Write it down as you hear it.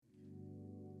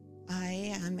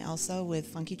I'm Elsa with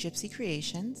Funky Gypsy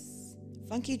Creations.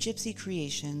 Funky Gypsy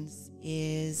Creations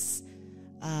is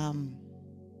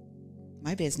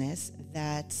my business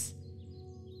that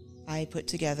I put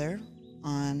together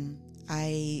on.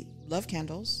 I love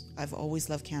candles. I've always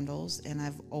loved candles, and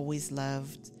I've always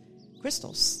loved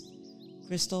crystals.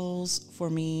 Crystals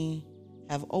for me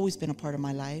have always been a part of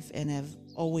my life and have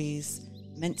always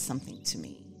meant something to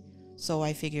me. So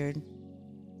I figured,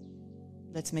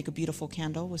 let's make a beautiful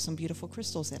candle with some beautiful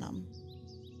crystals in them.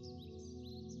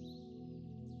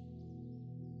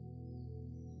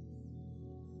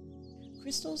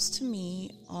 Crystals to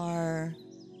me are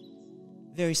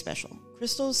very special.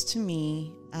 Crystals to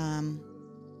me,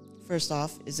 first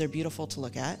off, is they're beautiful to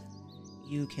look at.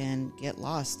 You can get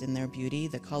lost in their beauty,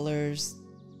 the colors,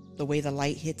 the way the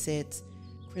light hits it.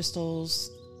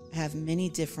 Crystals have many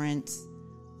different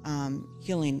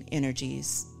healing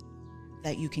energies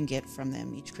that you can get from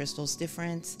them. Each crystal's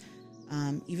different.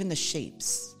 Even the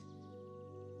shapes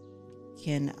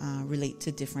can relate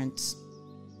to different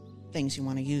things you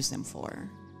want to use them for.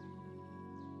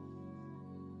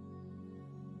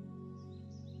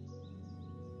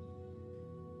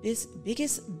 This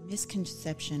biggest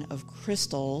misconception of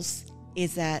crystals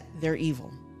is that they're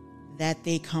evil, that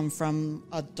they come from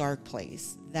a dark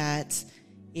place, that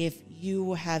if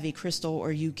you have a crystal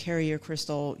or you carry a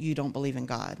crystal, you don't believe in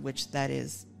God, which that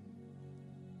is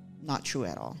not true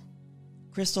at all.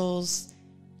 Crystals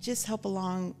just help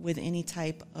along with any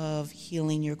type of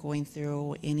healing you're going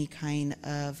through, any kind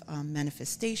of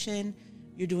manifestation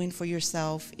you're doing for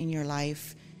yourself in your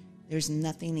life. There's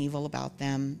nothing evil about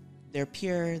them. They're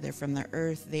pure, they're from the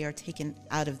earth, they are taken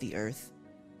out of the earth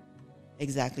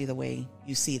exactly the way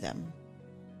you see them.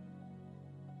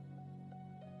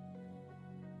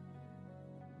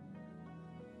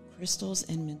 Crystals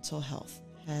and mental health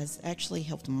has actually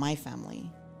helped my family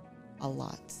a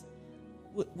lot.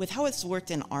 With how it's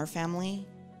worked in our family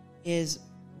is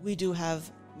we do have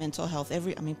mental health.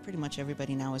 Pretty much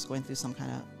everybody now is going through some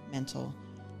kind of mental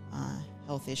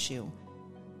health issue.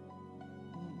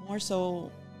 More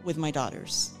so with my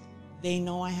daughters. They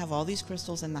know I have all these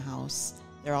crystals in the house.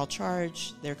 They're all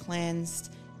charged, they're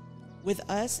cleansed. With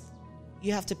us,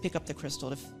 you have to pick up the crystal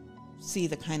to see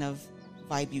the kind of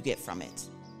vibe you get from it.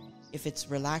 If it's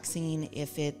relaxing,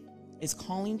 if it is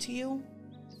calling to you,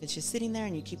 if it's just sitting there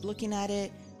and you keep looking at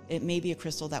it, it may be a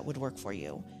crystal that would work for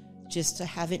you. Just to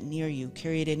have it near you,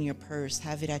 carry it in your purse,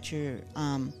 have it at your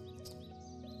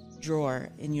drawer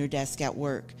in your desk at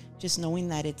work. Just knowing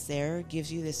that it's there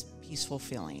gives you this peaceful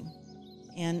feeling.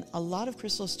 And a lot of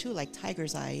crystals too, like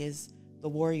tiger's eye is the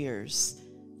warriors,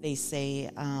 they say,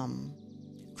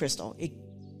 crystal. It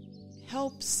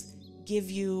helps give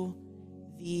you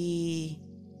the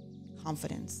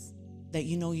confidence that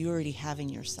you know you already have in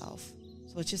yourself.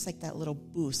 So it's just like that little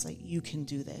boost, like you can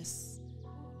do this.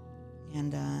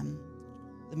 And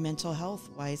the mental health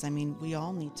wise, we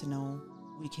all need to know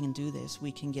we can do this,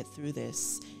 we can get through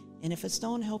this. And if a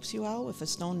stone helps you out, if a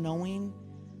stone knowing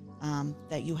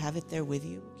that you have it there with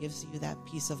you gives you that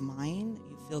peace of mind,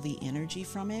 you feel the energy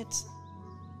from it,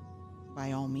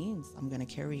 by all means, I'm going to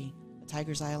carry a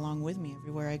tiger's eye along with me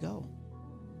everywhere I go.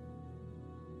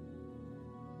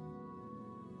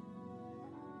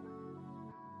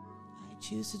 I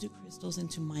choose to do crystals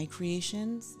into my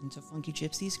creations, into Funky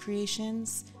Gypsy's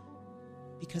creations,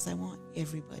 because I want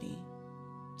everybody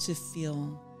to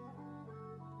feel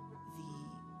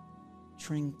the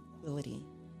tranquility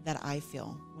that I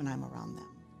feel when I'm around them.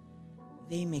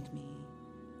 They make me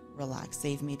relax.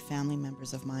 They've made family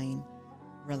members of mine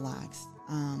relax.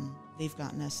 They've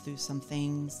gotten us through some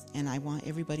things, and I want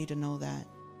everybody to know that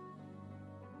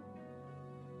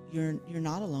you're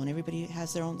not alone. Everybody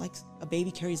has their own, like a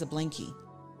baby carries a blankie.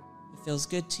 It feels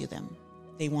good to them.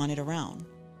 They want it around.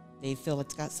 They feel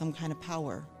it's got some kind of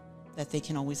power that they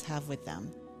can always have with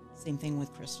them. Same thing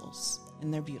with crystals,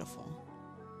 and they're beautiful.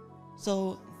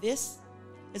 So this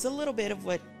is a little bit of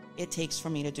what it takes for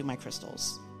me to do my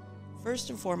crystals. First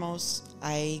and foremost,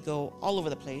 I go all over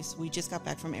the place. We just got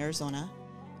back from Arizona,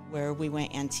 where we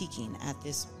went antiquing at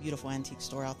this beautiful antique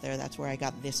store out there. That's where I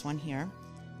got this one here.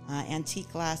 Antique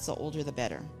glass, the older the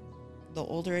better. The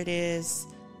older it is,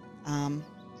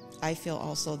 I feel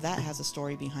also that has a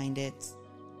story behind it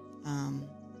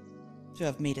to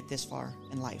have made it this far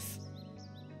in life.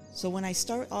 So when I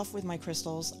start off with my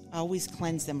crystals, I always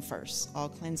cleanse them first. I'll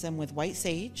cleanse them with white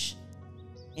sage,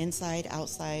 inside,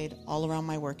 outside, all around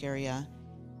my work area,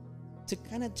 to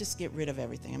kind of just get rid of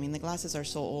everything. The glasses are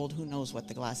so old, who knows what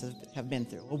the glasses have been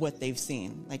through or what they've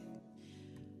seen.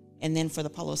 And then for the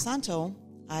Palo Santo,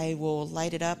 I will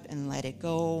light it up and let it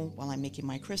go while I'm making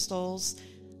my crystals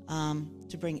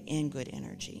to bring in good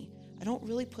energy. I don't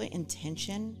really put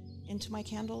intention into my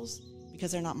candles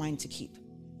because they're not mine to keep.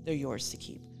 They're yours to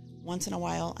keep. Once in a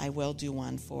while, I will do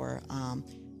one for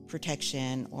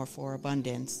protection or for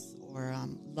abundance or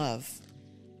love.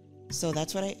 So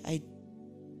that's what I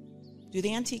do the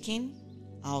antiquing.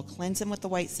 I'll cleanse them with the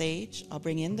white sage. I'll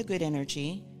bring in the good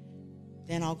energy.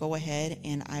 Then I'll go ahead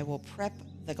and I will prep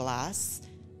the glass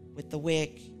with the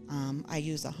wick. I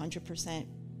use 100%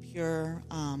 pure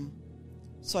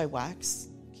soy wax,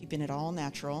 keeping it all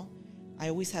natural. I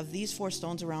always have these 4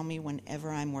 stones around me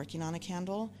whenever I'm working on a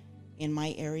candle in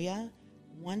my area.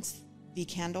 Once the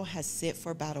candle has sit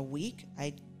for about a week,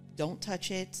 I don't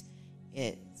touch it.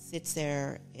 It sits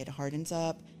there, it hardens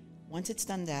up. Once it's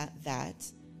done that,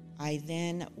 I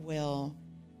then will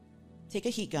take a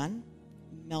heat gun,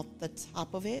 melt the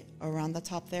top of it around the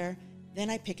top there. Then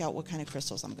I pick out what kind of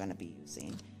crystals I'm going to be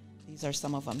using. These are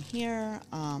some of them here.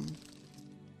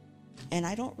 And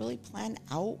I don't really plan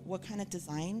out what kind of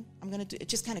design I'm going to do. It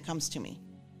just kind of comes to me.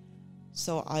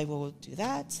 So I will do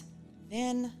that.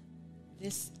 Then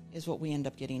this is what we end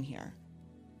up getting here.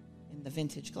 In the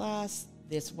vintage glass,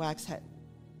 this wax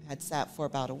had sat for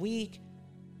about a week.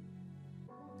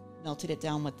 Melted it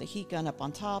down with the heat gun up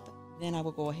on top. Then I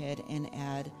will go ahead and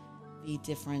add the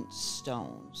different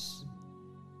stones.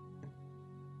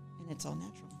 And it's all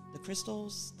natural. The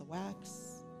crystals, the wax.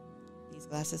 These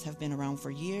glasses have been around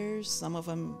for years. Some of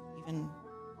them even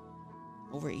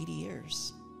over 80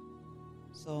 years.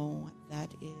 So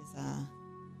that is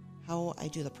how I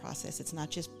do the process. It's not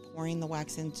just pouring the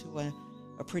wax into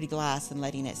a pretty glass and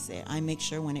letting it sit. I make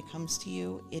sure when it comes to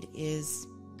you, it is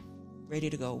ready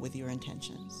to go with your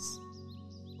intentions.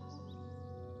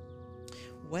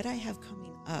 What I have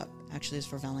coming up actually is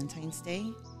for Valentine's Day.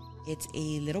 It's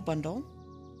a little bundle.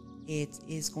 It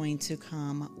is going to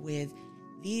come with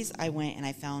these. I went and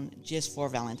I found just for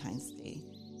Valentine's Day,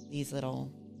 these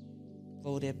little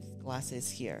votive glasses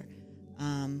here.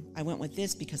 I went with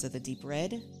this because of the deep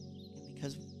red, and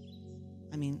because,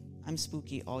 I'm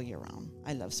spooky all year round.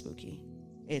 I love spooky.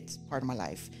 It's part of my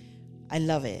life. I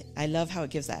love it. I love how it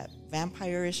gives that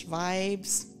vampire-ish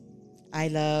vibes. I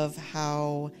love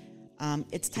how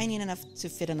it's tiny enough to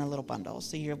fit in a little bundle.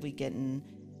 So you'll be getting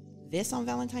this on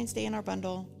Valentine's Day in our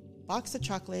bundle, box of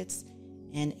chocolates,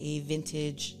 and a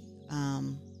vintage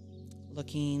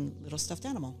looking little stuffed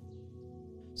animal.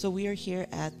 So we are here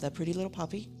at the Pretty Little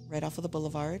Poppy, right off of the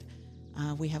boulevard.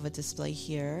 We have a display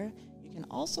here. You can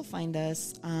also find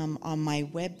us on my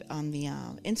on the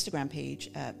Instagram page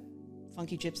at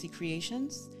Funky Gypsy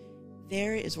Creations.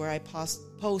 There is where I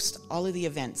post all of the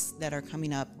events that are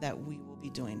coming up that we will be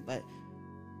doing. But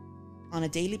on a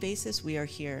daily basis, we are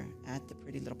here at the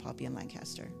Pretty Little Poppy in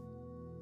Lancaster.